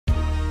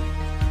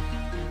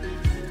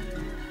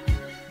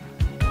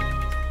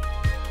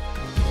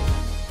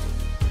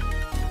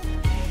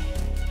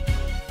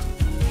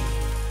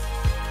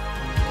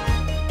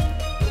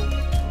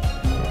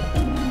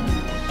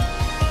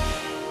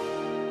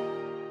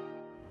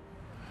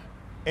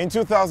In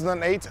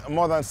 2008,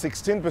 more than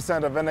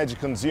 16% of energy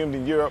consumed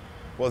in Europe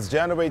was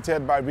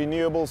generated by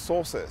renewable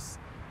sources.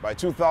 By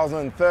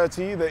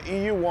 2030, the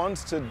EU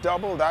wants to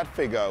double that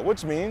figure,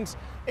 which means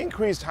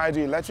increased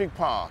hydroelectric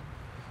power.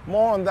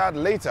 More on that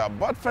later,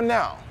 but for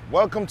now,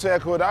 welcome to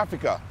Echoed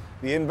Africa,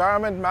 the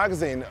environment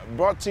magazine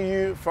brought to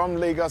you from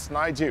Lagos,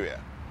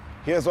 Nigeria.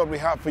 Here's what we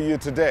have for you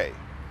today.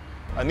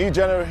 A new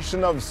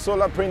generation of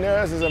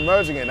solarpreneurs is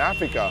emerging in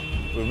Africa.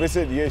 We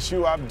visit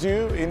Yeshu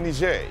Abdu in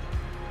Niger.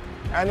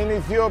 And in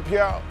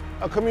Ethiopia,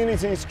 a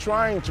community is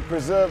trying to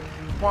preserve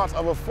part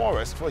of a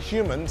forest for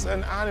humans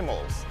and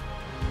animals.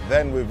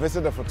 Then we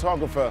visit a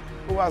photographer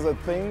who has a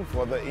thing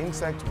for the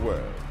insect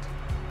world.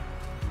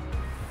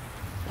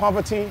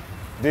 Poverty,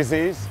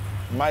 disease,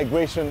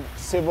 migration,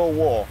 civil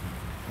war.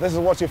 This is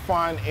what you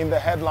find in the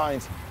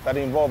headlines that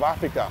involve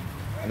Africa.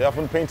 And they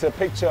often paint a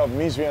picture of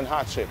misery and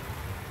hardship.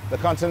 The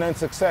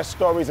continent's success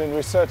stories in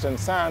research and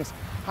science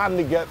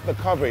hardly get the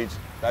coverage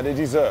that they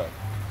deserve.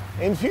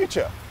 In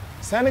future,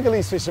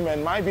 Senegalese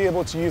fishermen might be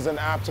able to use an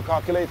app to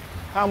calculate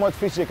how much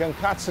fish they can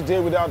catch today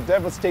without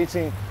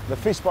devastating the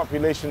fish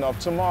population of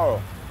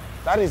tomorrow.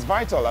 That is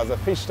vital as the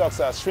fish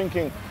stocks are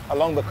shrinking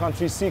along the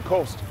country's sea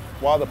coast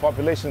while the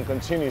population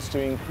continues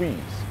to increase.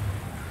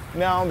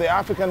 Now, the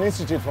African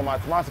Institute for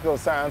Mathematical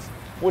Science,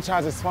 which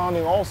has its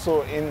founding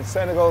also in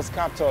Senegal's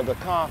capital,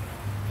 Dakar,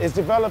 is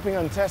developing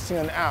and testing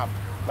an app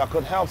that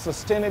could help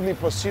sustainably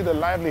pursue the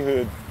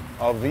livelihood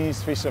of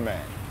these fishermen.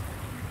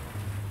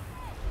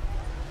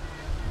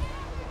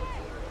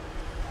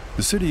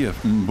 The city of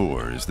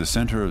Mbour is the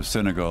center of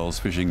Senegal's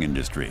fishing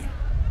industry.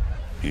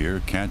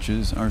 Here,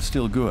 catches are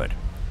still good.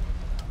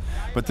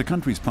 But the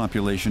country's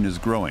population is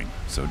growing,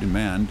 so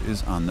demand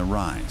is on the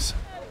rise.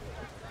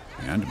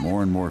 And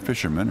more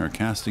fishermen are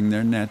casting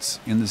their nets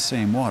in the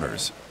same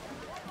waters.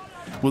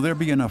 Will there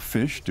be enough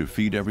fish to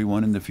feed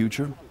everyone in the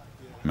future?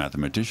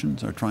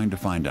 Mathematicians are trying to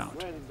find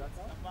out.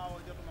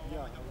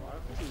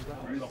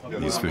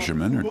 These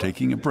fishermen are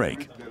taking a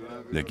break.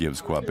 That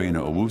gives Kwabena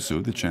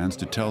Owusu the chance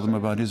to tell them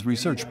about his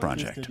research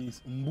project.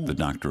 The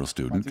doctoral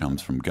student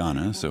comes from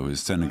Ghana, so his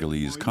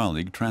Senegalese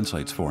colleague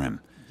translates for him.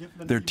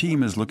 Their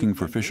team is looking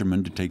for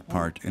fishermen to take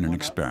part in an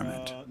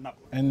experiment.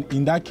 And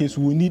in that case,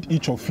 we need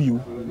each of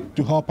you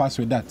to help us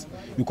with that,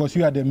 because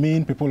you are the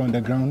main people on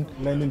the ground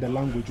learning the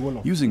language.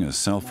 Using a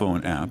cell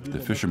phone app, the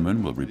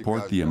fishermen will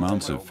report the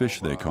amounts of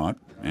fish they caught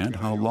and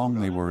how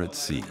long they were at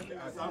sea.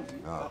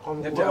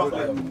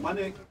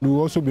 We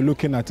will also be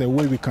looking at a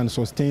way we can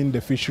sustain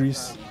the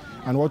fisheries,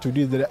 and what we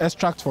do is the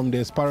extracts from the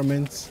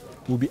experiments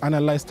will be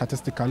analyzed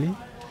statistically,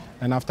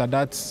 and after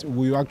that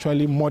we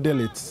actually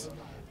model it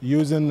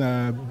using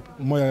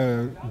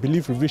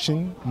belief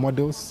revision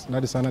models.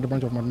 That is another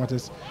branch of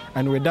mathematics,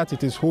 and with that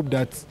it is hoped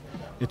that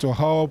it will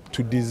help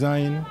to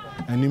design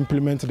and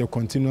implement the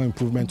continual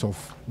improvement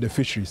of the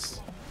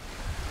fisheries.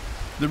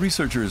 The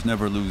researchers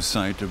never lose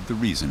sight of the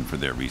reason for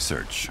their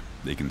research.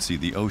 They can see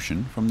the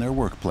ocean from their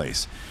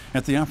workplace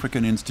at the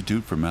African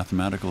Institute for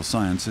Mathematical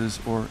Sciences,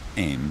 or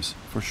AIMS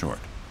for short.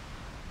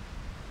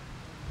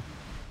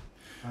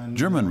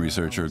 German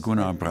researcher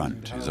Gunnar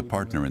Brandt is a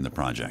partner in the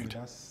project.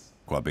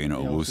 Kwabena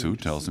Owusu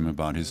tells him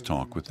about his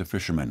talk with the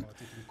fishermen.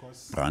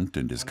 Brandt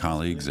and his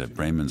colleagues at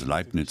Bremen's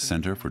Leibniz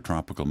Center for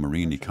Tropical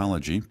Marine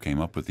Ecology came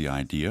up with the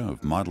idea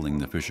of modeling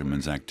the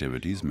fishermen's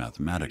activities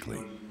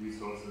mathematically.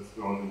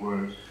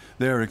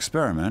 Their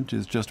experiment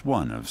is just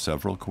one of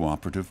several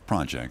cooperative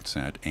projects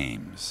at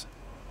AIMS.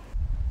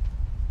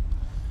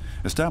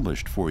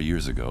 Established 4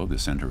 years ago, the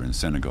center in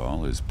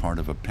Senegal is part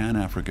of a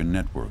Pan-African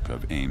network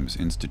of AIMS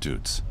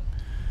institutes.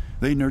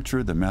 They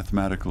nurture the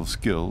mathematical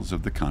skills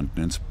of the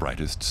continent's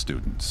brightest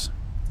students.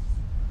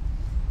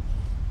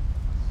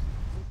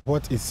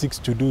 What it seeks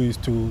to do is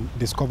to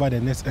discover the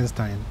next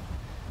Einstein.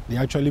 They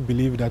actually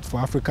believe that for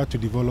Africa to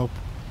develop,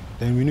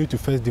 then we need to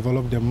first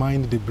develop the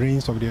mind, the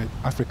brains of the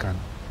African,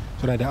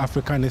 so that the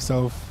African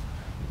itself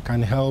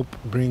can help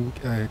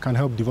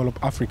develop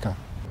Africa.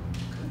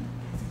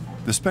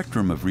 The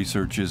spectrum of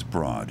research is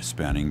broad,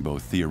 spanning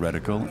both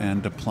theoretical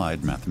and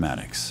applied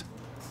mathematics.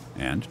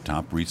 And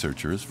top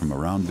researchers from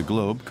around the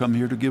globe come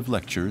here to give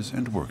lectures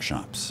and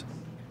workshops.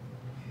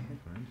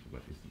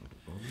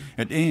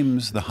 At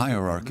AIMS, the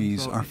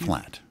hierarchies are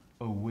flat.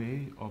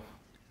 To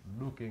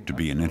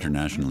be an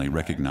internationally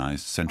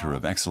recognized center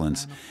of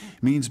excellence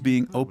means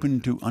being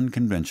open to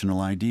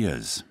unconventional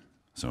ideas.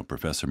 So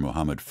Professor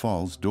Mohammed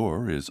Fall's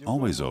door is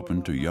always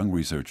open to young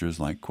researchers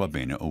like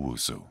Kwabena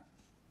Owusu.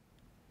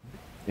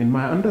 In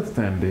my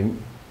understanding,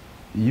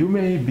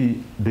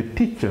 the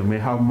teacher may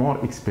have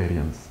more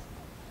experience,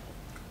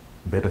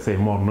 better say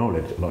more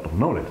knowledge, a lot of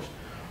knowledge,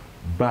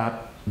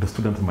 but the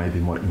students might be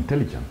more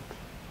intelligent.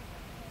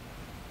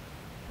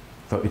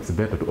 So it's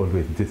better to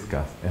always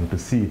discuss and to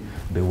see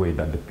the way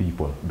that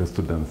the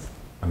students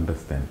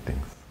understand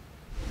things.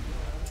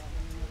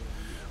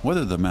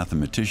 Whether the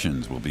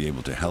mathematicians will be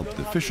able to help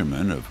the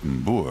fishermen of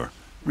Mbour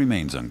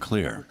remains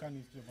unclear.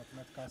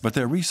 But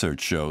their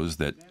research shows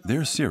that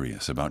they're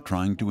serious about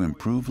trying to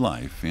improve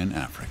life in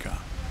Africa.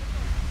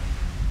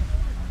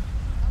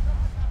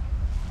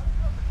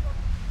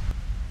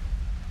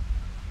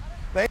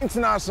 The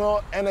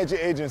International Energy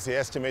Agency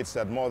estimates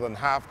that more than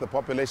half the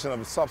population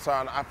of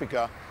sub-Saharan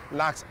Africa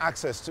lacks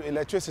access to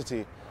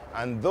electricity,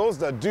 and those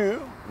that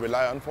do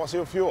rely on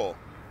fossil fuel.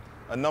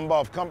 A number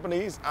of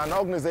companies and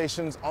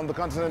organizations on the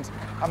continent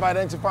have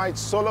identified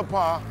solar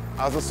power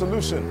as a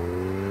solution.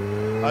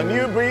 A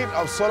new breed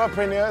of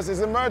solarpreneurs is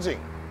emerging,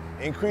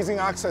 increasing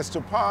access to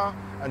power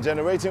and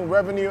generating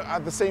revenue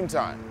at the same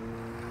time.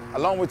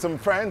 Along with some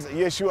friends,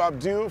 Yeshu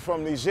Abdul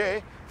from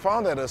Niger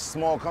founded a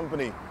small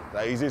company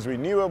that uses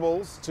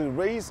renewables to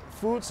raise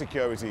food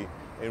security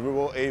in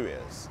rural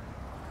areas.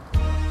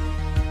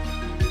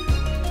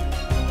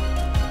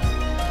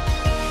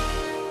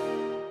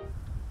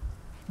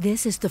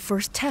 This is the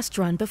first test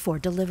run before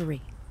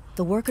delivery.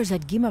 The workers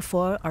at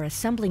Guimafor are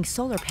assembling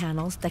solar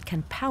panels that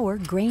can power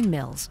grain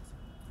mills.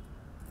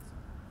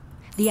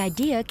 The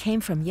idea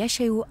came from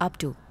Yeshu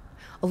Abdul.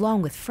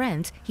 Along with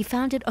friends, he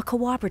founded a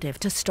cooperative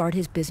to start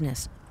his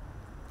business.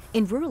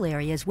 In rural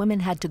areas,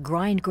 women had to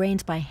grind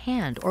grains by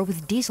hand or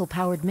with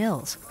diesel-powered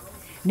mills.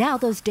 Now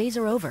those days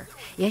are over.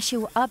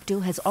 Yeshu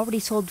Abdul has already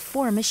sold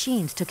 4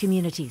 machines to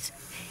communities.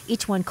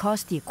 Each one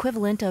cost the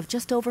equivalent of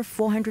just over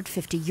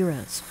 450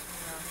 euros.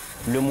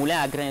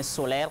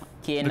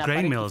 The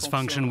grain mills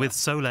function with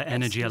solar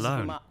energy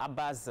alone.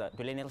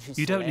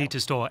 You don't need to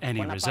store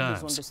any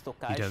reserves.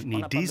 You don't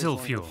need diesel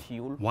fuel.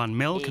 One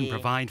mill can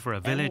provide for a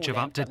village of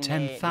up to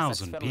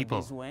 10,000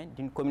 people.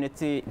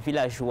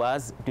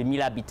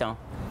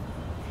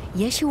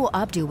 Yeshu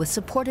Abdul was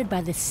supported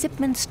by the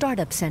Sipman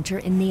Startup Center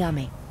in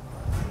Niamey.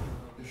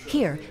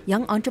 Here,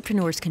 young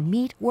entrepreneurs can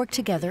meet, work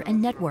together,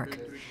 and network.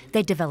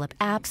 They develop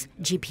apps,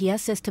 GPS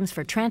systems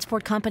for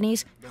transport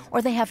companies,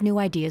 or they have new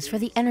ideas for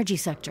the energy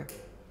sector.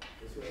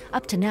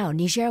 Up to now,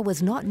 Niger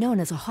was not known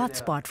as a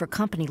hotspot for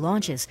company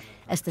launches,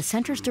 as the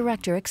center's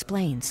director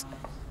explains.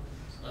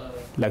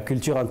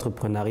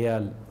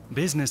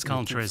 Business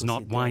culture is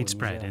not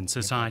widespread in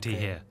society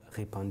here.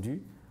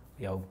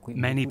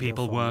 Many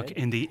people work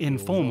in the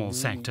informal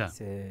sector.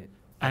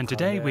 And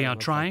today we are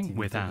trying,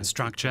 with our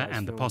structure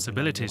and the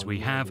possibilities we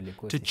have,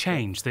 to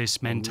change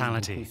this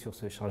mentality.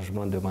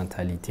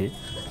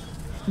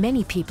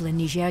 Many people in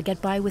Niger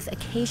get by with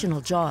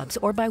occasional jobs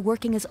or by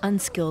working as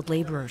unskilled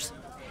laborers.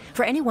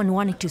 For anyone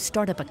wanting to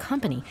start up a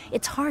company,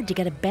 it's hard to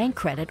get a bank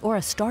credit or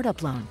a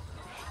startup loan.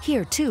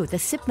 Here, too, the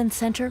Sipman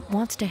Center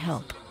wants to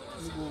help.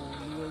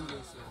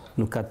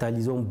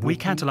 We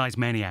catalyze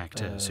many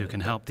actors who can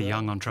help the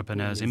young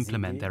entrepreneurs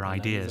implement their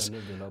ideas.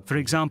 For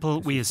example,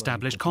 we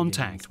establish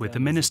contact with the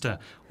minister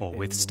or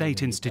with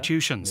state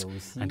institutions.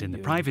 And in the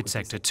private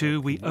sector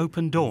too, we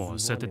open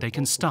doors so that they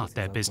can start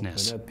their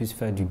business.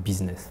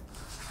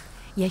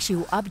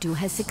 Yeshu Abdul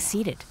has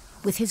succeeded.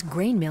 With his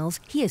grain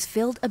mills, he has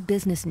filled a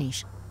business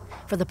niche.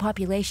 For the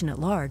population at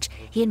large,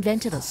 he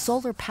invented a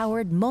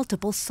solar-powered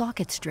multiple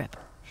socket strip.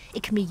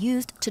 It can be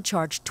used to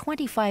charge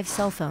 25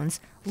 cell phones,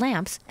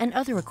 lamps, and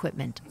other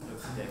equipment.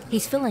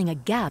 He's filling a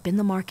gap in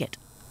the market.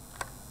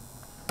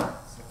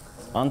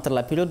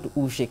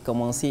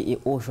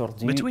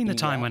 Between the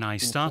time when I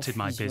started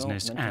my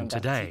business and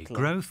today,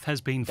 growth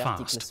has been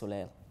fast.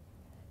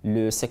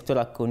 The sector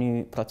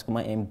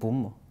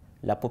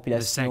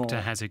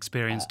has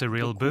experienced a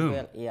real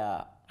boom,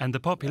 and the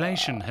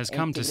population has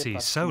come to see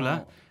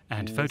solar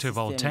and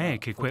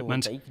photovoltaic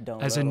equipment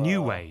as a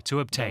new way to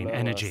obtain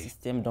energy.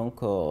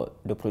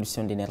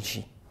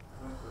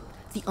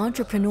 The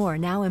entrepreneur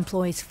now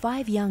employs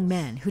 5 young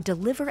men who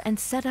deliver and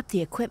set up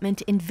the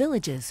equipment in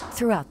villages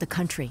throughout the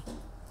country.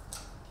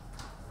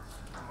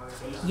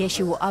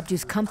 Yeshu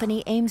Abdul's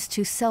company aims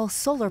to sell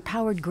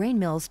solar-powered grain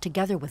mills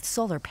together with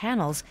solar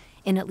panels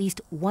in at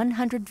least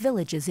 100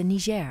 villages in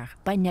Niger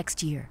by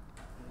next year.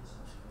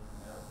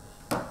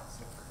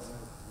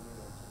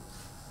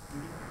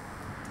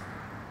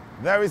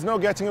 There is no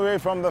getting away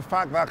from the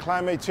fact that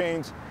climate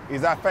change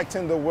is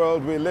affecting the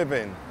world we live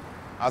in.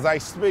 As I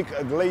speak,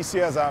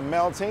 glaciers are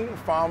melting,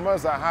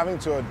 farmers are having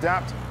to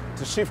adapt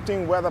to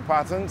shifting weather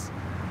patterns,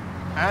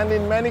 and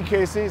in many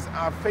cases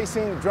are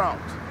facing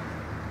drought.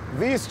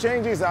 These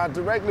changes are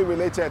directly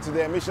related to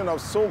the emission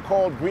of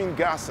so-called green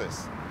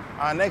gases.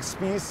 Our next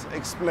piece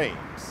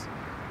explains.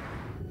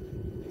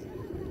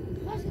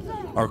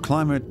 Our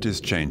climate is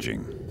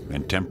changing,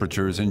 and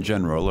temperatures in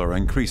general are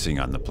increasing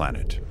on the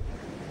planet.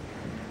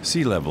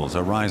 Sea levels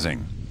are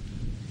rising,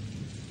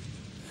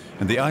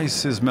 and the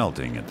ice is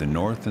melting at the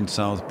North and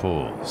South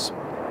Poles.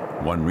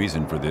 One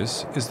reason for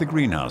this is the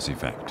greenhouse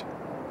effect.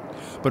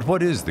 But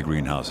what is the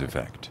greenhouse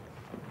effect?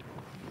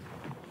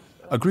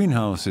 A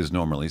greenhouse is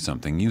normally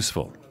something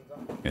useful.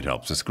 It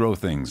helps us grow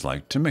things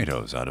like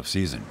tomatoes out of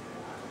season.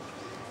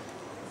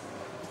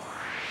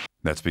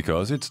 That's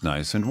because it's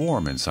nice and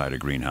warm inside a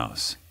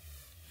greenhouse.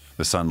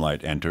 The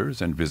sunlight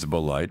enters and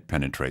visible light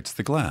penetrates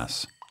the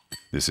glass.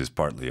 This is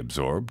partly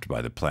absorbed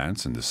by the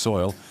plants in the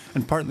soil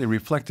and partly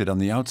reflected on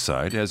the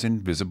outside as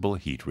invisible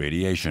heat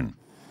radiation.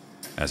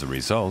 As a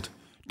result,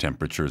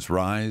 temperatures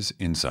rise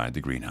inside the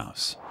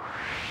greenhouse.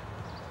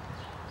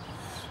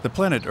 The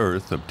planet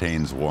Earth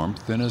obtains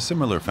warmth in a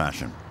similar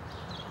fashion,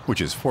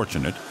 which is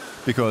fortunate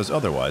because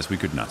otherwise we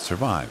could not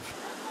survive.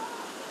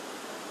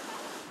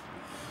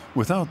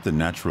 Without the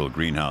natural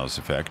greenhouse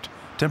effect,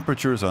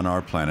 temperatures on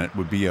our planet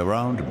would be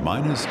around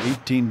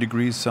 -18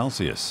 degrees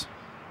Celsius,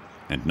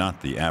 and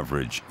not the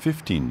average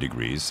 15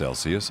 degrees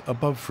Celsius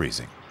above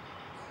freezing.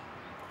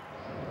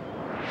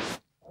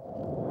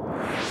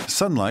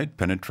 Sunlight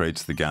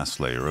penetrates the gas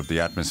layer of the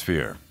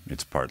atmosphere.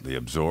 It's partly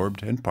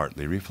absorbed and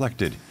partly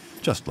reflected,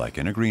 just like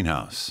in a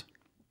greenhouse.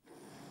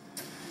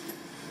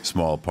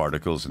 Small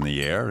particles in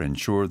the air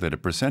ensure that a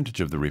percentage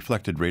of the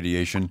reflected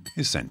radiation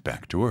is sent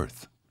back to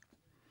Earth.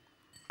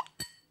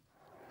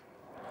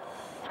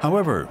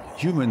 However,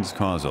 humans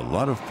cause a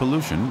lot of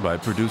pollution by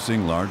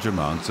producing large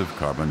amounts of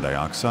carbon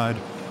dioxide,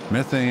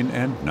 methane,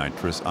 and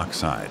nitrous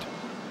oxide.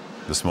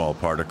 The small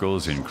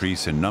particles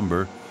increase in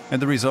number,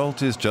 and the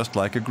result is just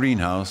like a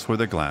greenhouse where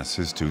the glass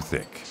is too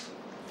thick.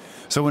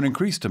 So an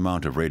increased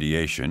amount of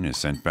radiation is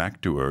sent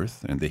back to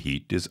Earth and the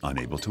heat is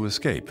unable to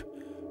escape,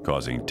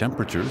 causing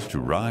temperatures to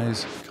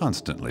rise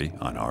constantly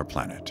on our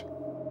planet.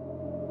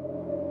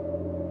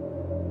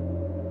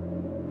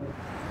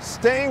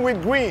 Staying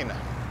with green,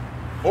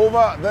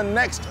 over the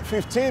next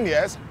 15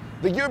 years,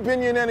 the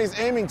European Union is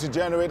aiming to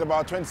generate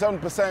about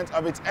 27%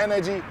 of its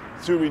energy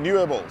through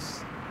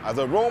renewables. As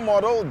a role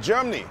model,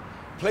 Germany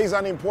plays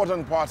an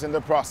important part in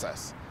the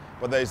process.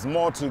 But there is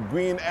more to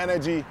green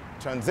energy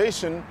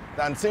transition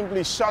than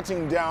simply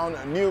shutting down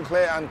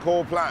nuclear and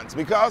coal plants.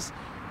 Because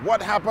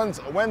what happens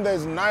when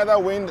there's neither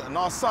wind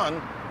nor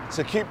sun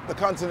to keep the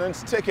continent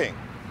ticking?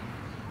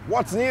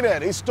 What's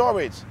needed is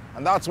storage,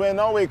 and that's where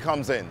Norway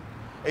comes in.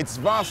 Its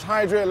vast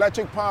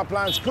hydroelectric power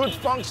plants could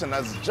function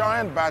as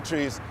giant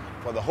batteries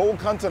for the whole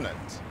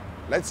continent.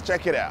 Let's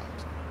check it out.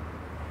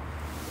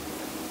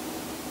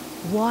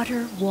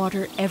 Water,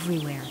 water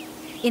everywhere.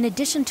 In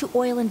addition to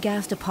oil and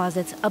gas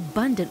deposits,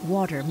 abundant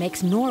water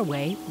makes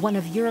Norway one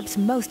of Europe's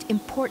most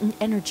important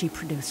energy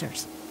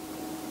producers.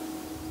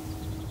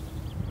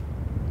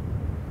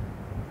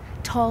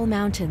 Tall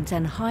mountains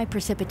and high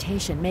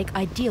precipitation make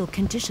ideal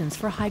conditions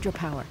for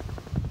hydropower.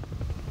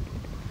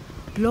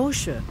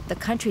 Blåsjø, the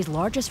country's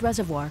largest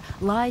reservoir,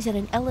 lies at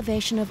an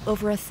elevation of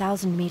over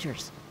 1,000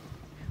 meters.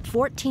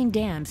 14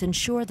 dams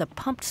ensure the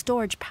pumped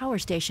storage power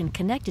station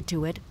connected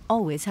to it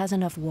always has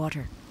enough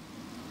water.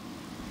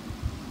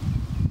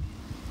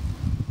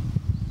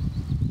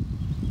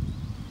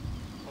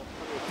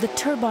 The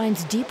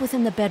turbines deep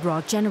within the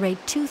bedrock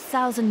generate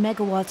 2,000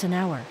 megawatts an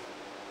hour,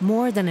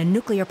 more than a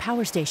nuclear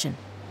power station.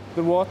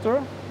 The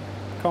water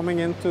coming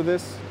into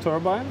this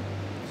turbine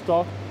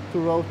starts to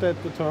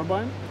rotate the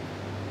turbine.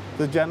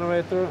 The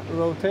generator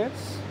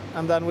rotates,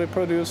 and then we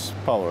produce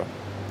power.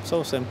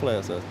 So simple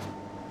as it.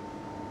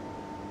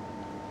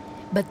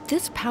 But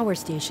this power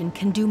station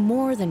can do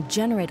more than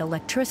generate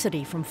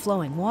electricity from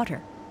flowing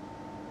water.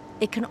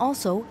 It can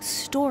also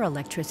store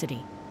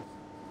electricity.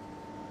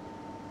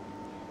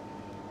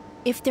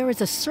 If there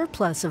is a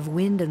surplus of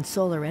wind and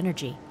solar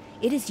energy,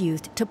 it is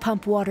used to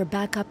pump water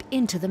back up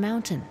into the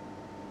mountain.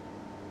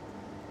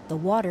 The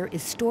water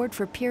is stored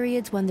for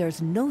periods when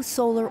there's no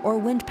solar or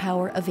wind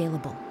power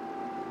available.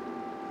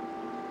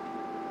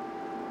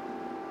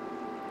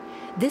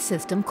 This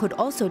system could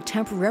also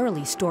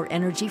temporarily store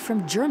energy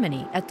from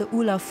Germany at the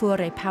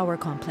Ullafure power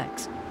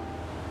complex.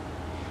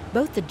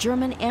 Both the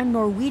German and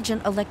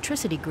Norwegian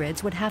electricity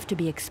grids would have to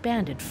be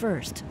expanded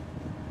first.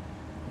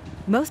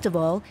 Most of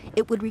all,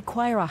 it would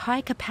require a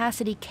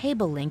high-capacity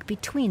cable link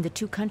between the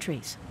two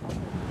countries.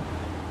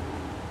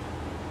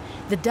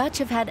 The Dutch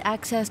have had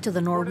access to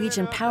the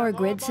Norwegian power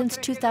grid since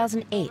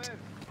 2008.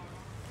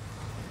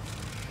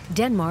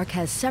 Denmark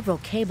has several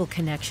cable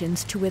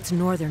connections to its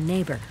northern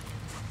neighbor.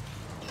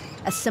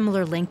 A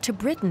similar link to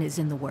Britain is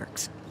in the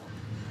works.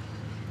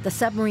 The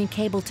submarine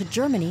cable to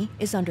Germany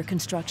is under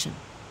construction.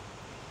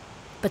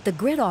 But the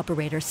grid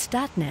operator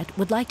Statnett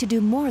would like to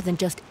do more than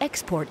just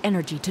export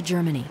energy to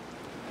Germany.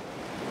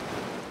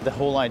 The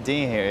whole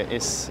idea here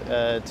is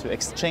to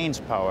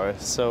exchange power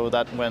so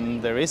that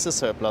when there is a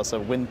surplus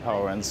of wind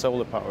power and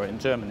solar power in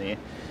Germany,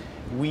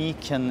 we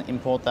can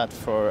import that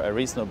for a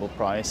reasonable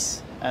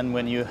price. And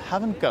when you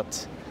haven't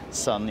got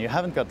sun, you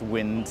haven't got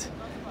wind,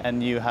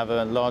 and you have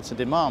a larger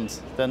demand,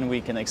 then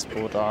we can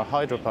export our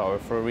hydropower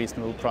for a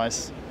reasonable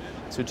price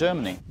to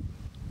Germany.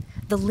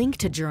 The link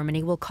to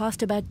Germany will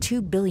cost about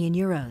 2 billion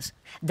euros.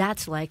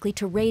 That's likely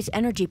to raise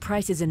energy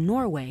prices in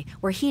Norway,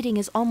 where heating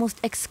is almost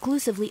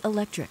exclusively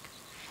electric.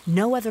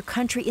 No other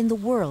country in the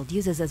world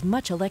uses as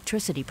much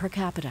electricity per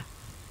capita.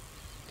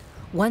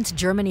 Once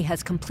Germany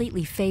has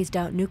completely phased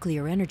out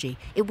nuclear energy,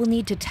 it will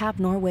need to tap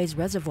Norway's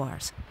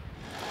reservoirs.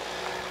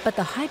 But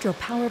the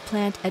hydropower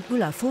plant at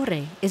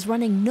Ullafure is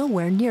running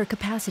nowhere near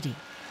capacity.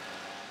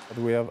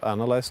 We have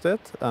analyzed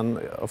it, and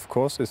of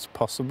course it's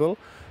possible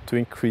to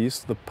increase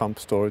the pump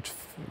storage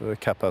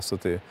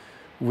capacity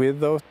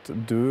without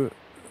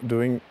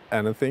doing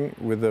anything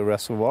with the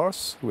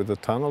reservoirs, with the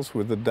tunnels,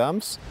 with the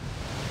dams.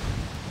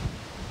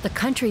 The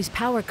country's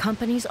power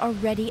companies are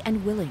ready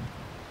and willing.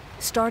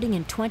 Starting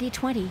in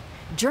 2020,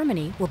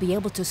 Germany will be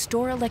able to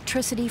store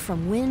electricity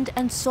from wind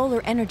and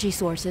solar energy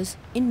sources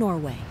in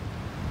Norway.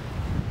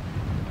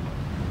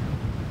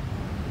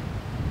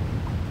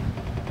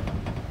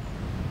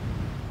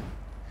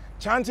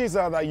 Chances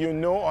are that you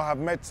know or have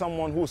met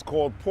someone who's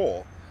called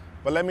Paul,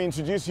 but let me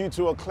introduce you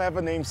to a clever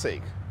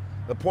namesake.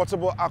 The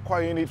portable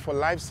aqua unit for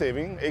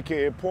life-saving,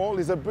 aka Paul,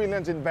 is a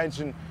brilliant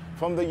invention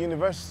from the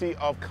University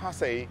of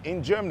Kassel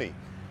in Germany,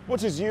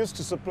 which is used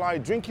to supply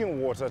drinking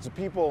water to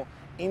people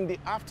in the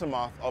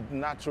aftermath of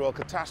natural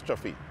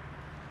catastrophe.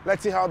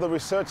 Let's see how the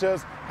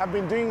researchers have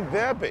been doing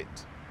their bit.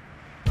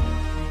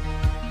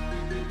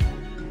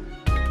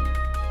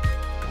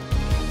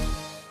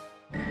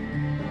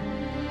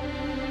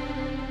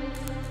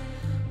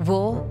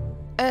 War,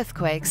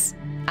 earthquakes,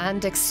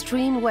 and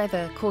extreme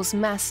weather cause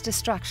mass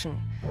destruction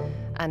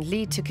and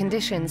lead to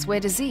conditions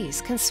where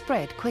disease can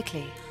spread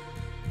quickly.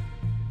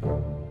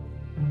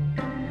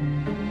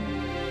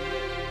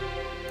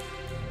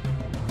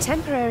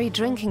 Temporary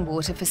drinking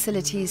water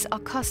facilities are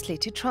costly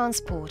to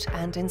transport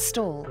and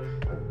install,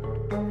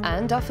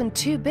 and often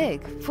too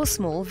big for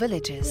small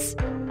villages.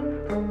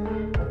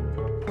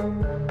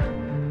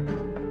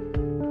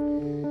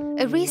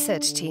 A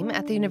research team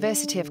at the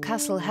University of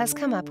Kassel has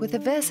come up with a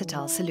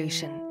versatile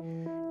solution.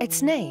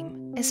 Its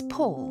name is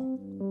Paul.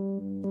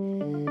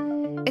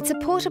 It's a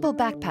portable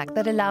backpack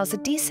that allows a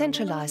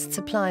decentralized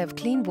supply of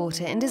clean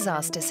water in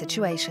disaster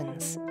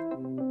situations.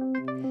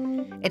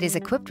 It is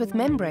equipped with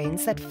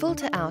membranes that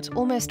filter out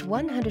almost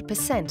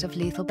 100% of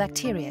lethal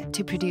bacteria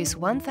to produce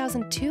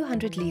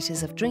 1,200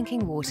 liters of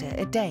drinking water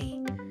a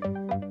day.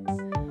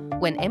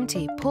 When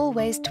empty, Paul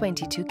weighs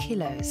 22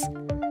 kilos.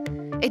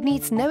 It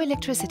needs no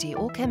electricity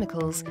or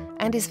chemicals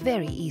and is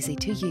very easy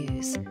to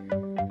use.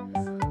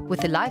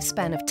 With a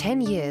lifespan of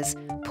 10 years,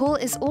 Paul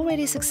is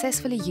already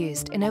successfully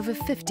used in over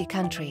 50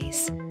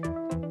 countries.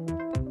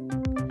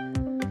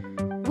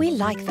 We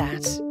like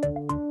that.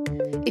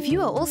 If you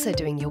are also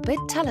doing your bit,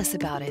 tell us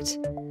about it.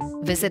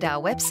 Visit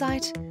our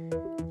website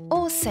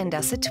or send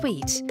us a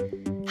tweet.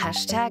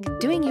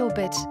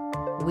 #DoingYourBit.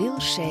 We'll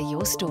share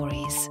your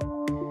stories.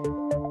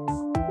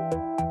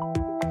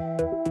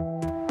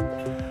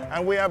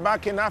 And we are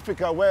back in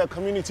Africa, where a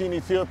community in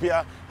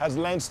Ethiopia has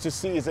learned to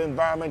see its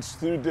environment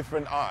through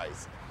different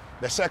eyes.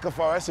 The Sheka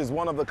forest is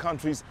one of the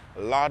country's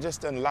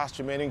largest and last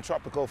remaining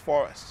tropical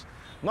forests.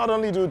 Not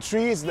only do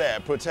trees there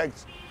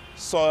protect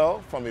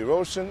soil from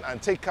erosion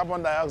and take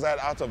carbon dioxide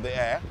out of the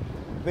air,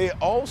 they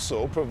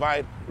also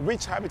provide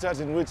rich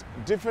habitats in which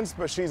different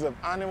species of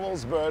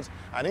animals, birds,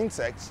 and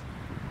insects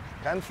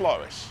can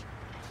flourish.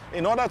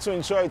 In order to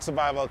ensure its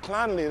survival,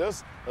 clan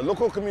leaders, the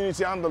local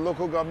community, and the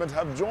local government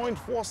have joined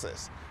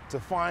forces to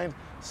find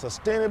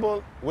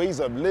sustainable ways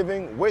of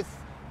living with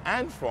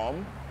and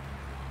from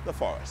the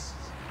forests.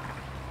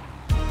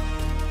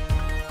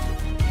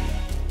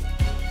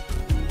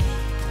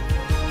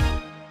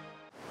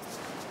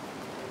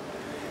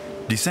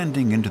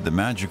 Descending into the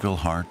magical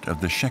heart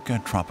of the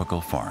Sheka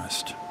tropical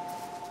forest.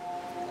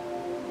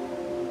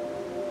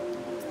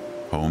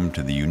 Home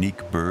to the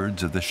unique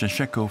birds of the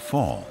Shesheko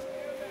Fall.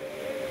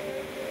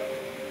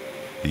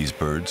 These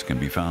birds can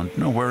be found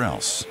nowhere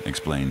else,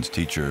 explains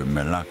teacher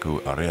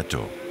Melaku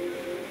Areto.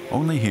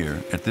 Only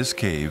here at this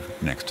cave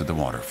next to the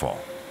waterfall.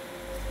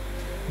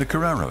 The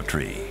Kararo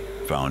tree,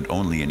 found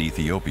only in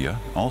Ethiopia,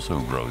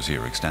 also grows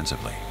here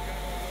extensively.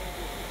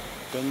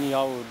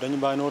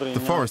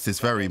 The forest is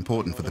very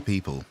important for the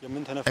people.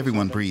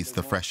 Everyone breathes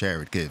the fresh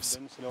air it gives.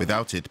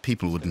 Without it,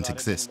 people wouldn't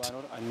exist.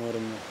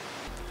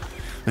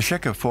 The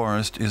Sheka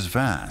forest is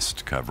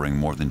vast, covering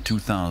more than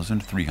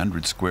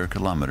 2,300 square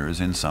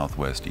kilometers in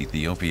southwest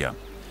Ethiopia.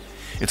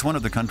 It's one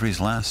of the country's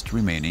last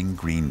remaining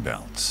green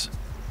belts.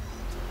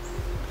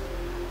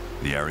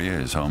 The area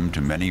is home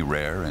to many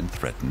rare and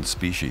threatened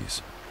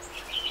species.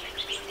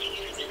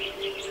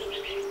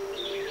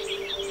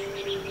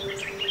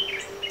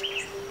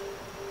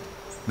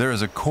 There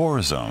is a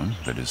core zone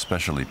that is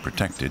specially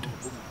protected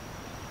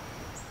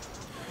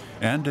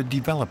and a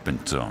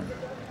development zone.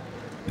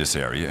 This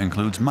area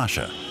includes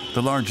Masha,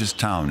 the largest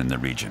town in the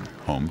region,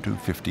 home to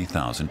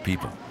 50,000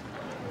 people.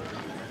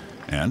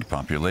 And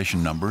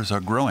population numbers are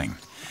growing.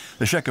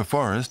 The Sheka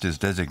forest is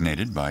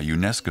designated by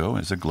UNESCO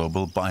as a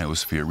global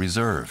biosphere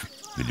reserve.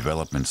 The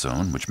development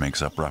zone, which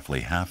makes up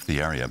roughly half the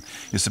area,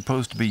 is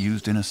supposed to be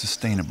used in a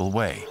sustainable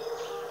way.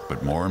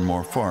 But more and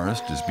more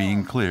forest is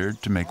being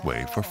cleared to make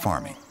way for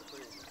farming.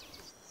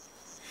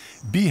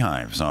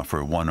 Beehives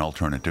offer one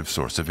alternative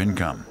source of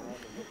income.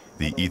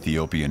 The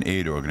Ethiopian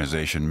aid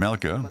organization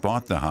Melka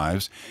bought the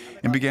hives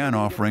and began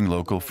offering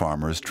local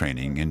farmers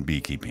training in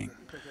beekeeping.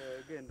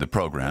 The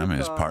program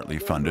is partly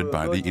funded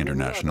by the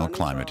International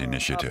Climate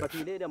Initiative.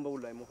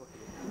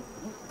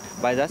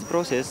 By that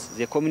process,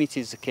 the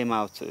communities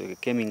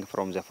coming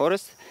from the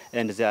forest,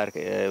 and they are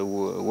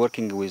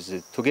working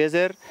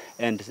together.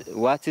 And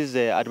what is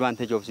the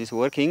advantage of this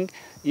working?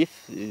 If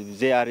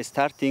they are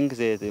starting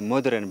the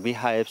modern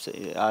beehives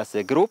as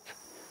a group,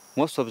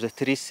 most of the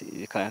trees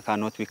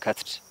cannot be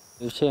cut.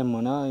 Thanks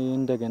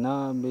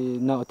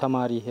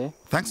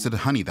to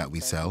the honey that we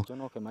sell,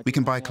 we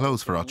can buy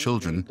clothes for our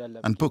children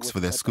and books for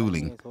their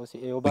schooling.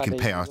 We can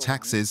pay our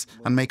taxes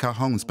and make our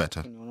homes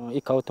better.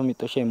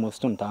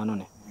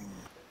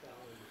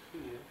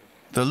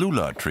 The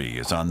lula tree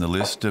is on the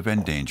list of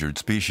endangered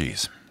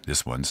species.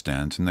 This one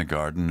stands in the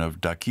garden of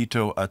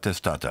Dakito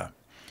Atestata,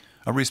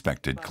 a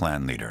respected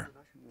clan leader.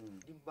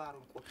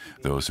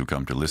 Those who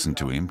come to listen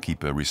to him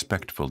keep a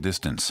respectful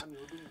distance.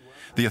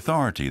 The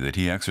authority that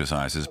he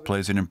exercises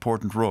plays an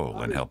important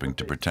role in helping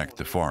to protect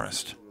the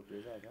forest.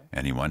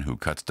 Anyone who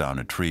cuts down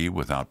a tree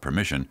without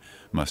permission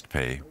must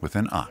pay with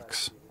an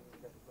ox.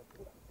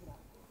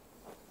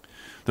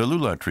 The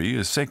lula tree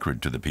is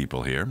sacred to the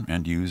people here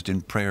and used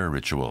in prayer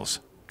rituals.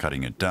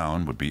 Cutting it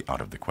down would be out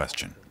of the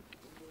question.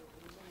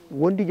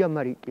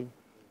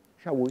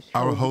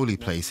 Our holy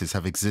places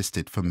have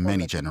existed for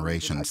many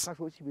generations.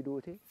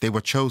 They were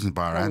chosen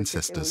by our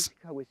ancestors.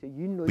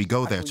 We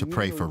go there to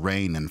pray for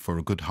rain and for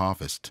a good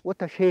harvest.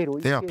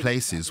 They are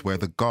places where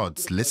the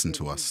gods listen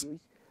to us.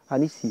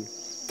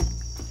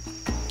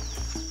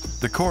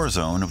 The core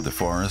zone of the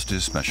forest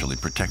is specially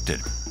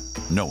protected.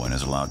 No one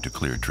is allowed to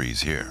clear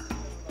trees here.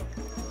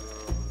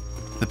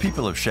 The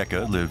people of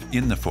Sheka live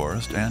in the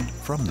forest and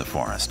from the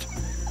forest,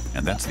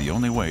 and that's the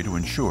only way to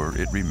ensure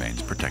it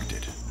remains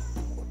protected.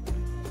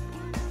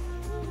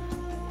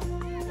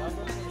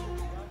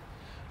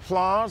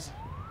 Flowers,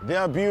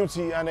 their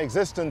beauty and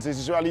existence is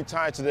usually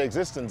tied to the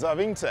existence of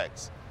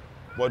insects.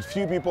 But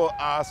few people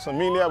are as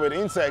familiar with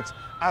insects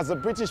as the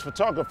British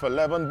photographer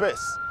Levon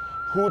Biss,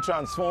 who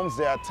transforms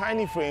their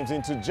tiny frames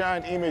into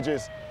giant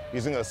images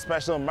using a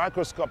special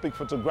microscopic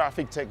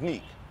photographic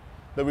technique.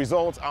 The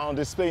results are on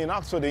display in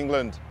Oxford,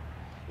 England.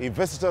 If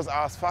visitors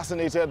are as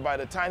fascinated by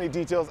the tiny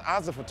details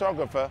as the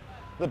photographer,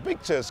 the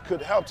pictures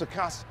could help to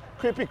cast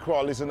creepy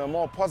crawlies in a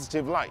more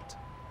positive light.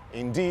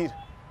 Indeed,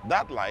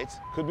 that light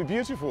could be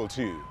beautiful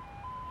too.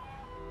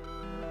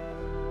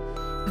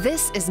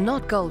 This is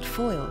not gold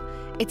foil.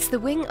 It's the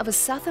wing of a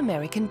South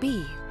American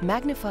bee,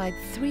 magnified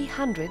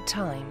 300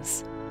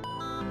 times.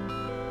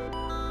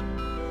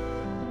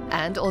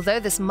 And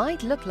although this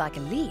might look like a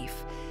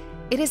leaf,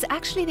 it is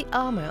actually the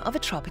armor of a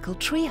tropical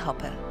tree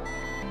hopper.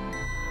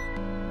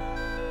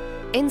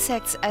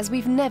 Insects as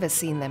we've never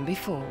seen them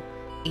before,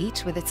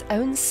 each with its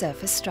own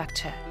surface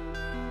structure.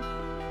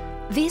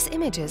 These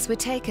images were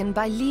taken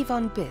by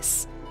Levon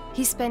Biss.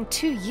 He spent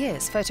 2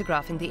 years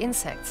photographing the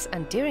insects,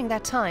 and during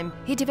that time,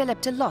 he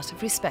developed a lot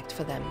of respect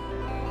for them.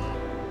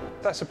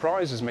 That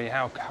surprises me,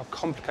 how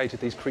complicated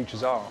these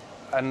creatures are,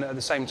 and at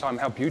the same time,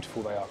 how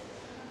beautiful they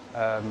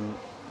are.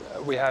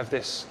 We have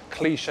this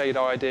cliched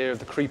idea of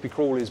the creepy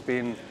crawlies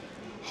being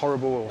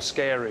horrible or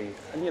scary,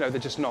 and they're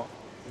just not.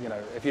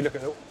 If you look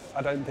at it,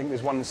 I don't think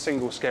there's one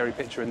single scary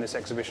picture in this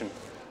exhibition.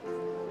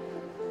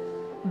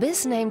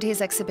 Biss named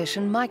his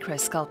exhibition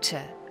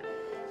Microsculpture.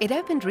 It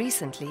opened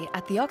recently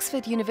at the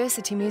Oxford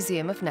University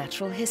Museum of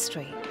Natural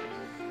History.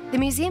 The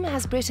museum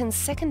has Britain's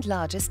second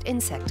largest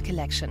insect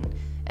collection,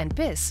 and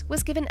Biss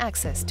was given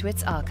access to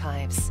its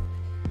archives.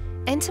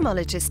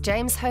 Entomologist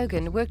James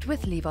Hogan worked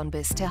with Levon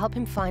Biss to help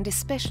him find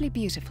especially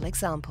beautiful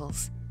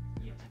examples.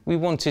 We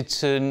wanted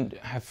to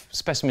have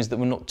specimens that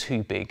were not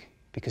too big,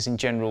 because in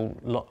general,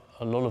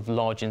 a lot of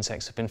large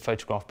insects have been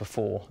photographed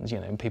before,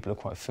 and people are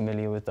quite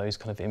familiar with those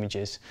kind of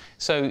images.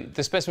 So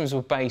the specimens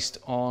were based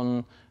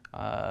on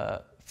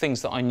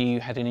things that I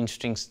knew had an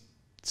interesting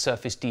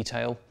surface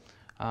detail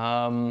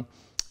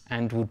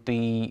and would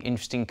be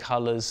interesting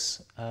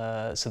colours.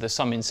 So there's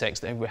some insects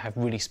that have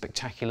really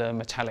spectacular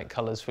metallic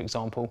colours, for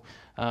example,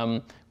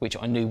 which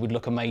I knew would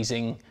look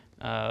amazing,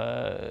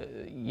 after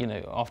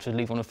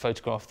Levon had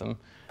photographed them.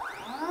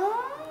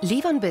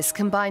 Levon Biss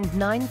combined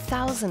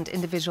 9,000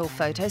 individual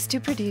photos to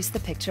produce the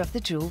picture of the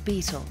jewel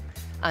beetle.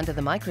 Under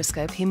the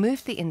microscope, he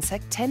moved the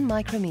insect 10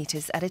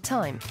 micrometers at a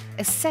time,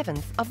 a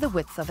seventh of the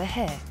width of a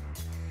hair.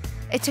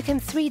 It took him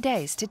 3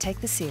 days to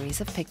take the series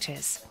of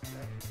pictures.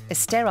 A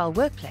sterile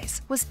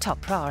workplace was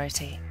top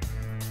priority.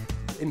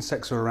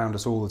 Insects are around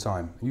us all the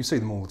time. You see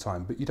them all the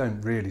time, but you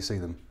don't really see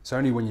them. It's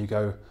only when you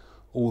go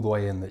all the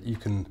way in that you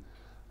can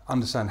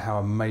understand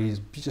how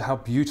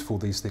beautiful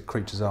these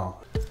creatures are.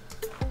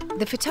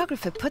 The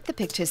photographer put the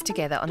pictures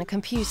together on a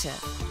computer.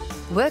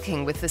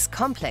 Working with this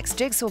complex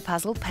jigsaw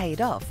puzzle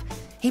paid off.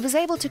 He was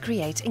able to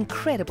create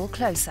incredible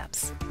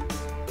close-ups.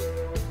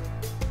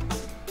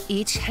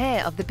 Each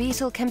hair of the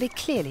beetle can be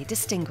clearly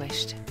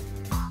distinguished.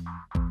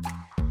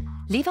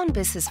 Levon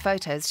Biss's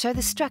photos show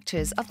the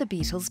structures of the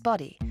beetle's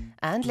body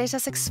and let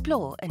us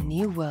explore a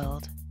new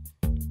world.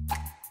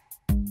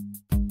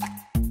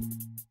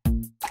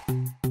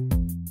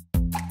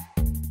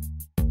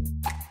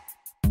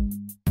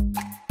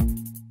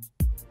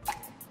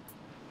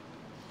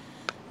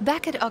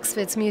 Back at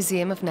Oxford's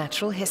Museum of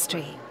Natural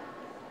History.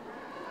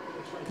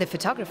 The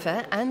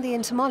photographer and the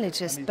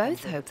entomologist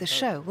both hope the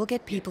show will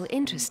get people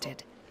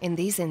interested in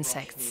these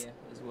insects.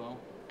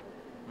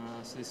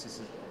 So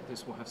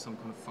this will have some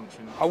kind of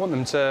function. I want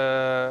them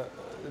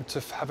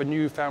to have a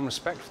newfound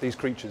respect for these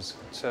creatures,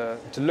 to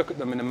look at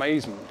them in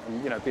amazement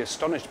and be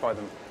astonished by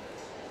them,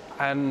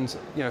 and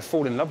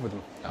fall in love with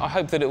them. I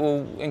hope that it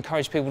will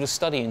encourage people to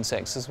study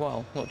insects as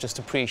well, not just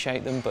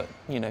appreciate them, but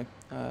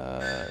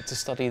to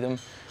study them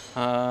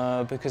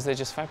because they're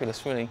just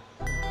fabulous, really.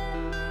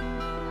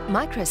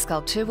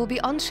 Microsculpture will be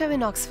on show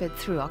in Oxford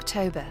through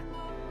October.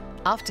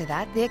 After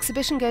that, the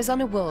exhibition goes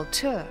on a world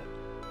tour.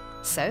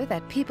 so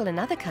that people in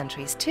other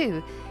countries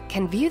too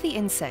can view the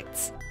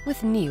insects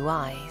with new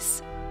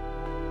eyes.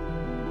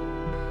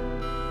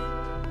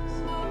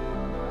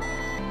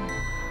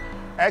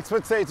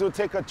 Experts say it will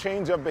take a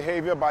change of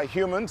behavior by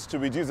humans to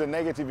reduce the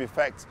negative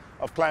effects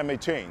of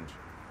climate change.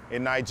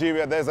 In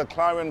Nigeria, there's a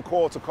clarion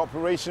call to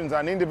corporations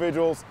and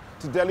individuals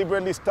to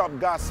deliberately stop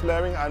gas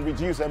flaring and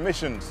reduce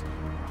emissions.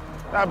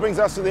 That brings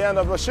us to the end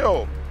of the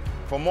show.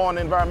 For more on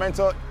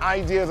environmental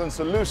ideas and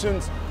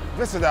solutions,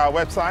 visit our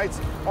website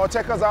or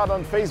check us out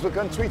on Facebook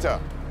and Twitter.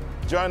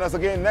 Join us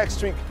again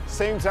next week,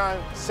 same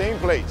time, same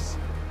place.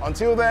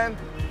 Until then,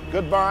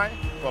 goodbye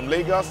from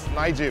Lagos,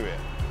 Nigeria.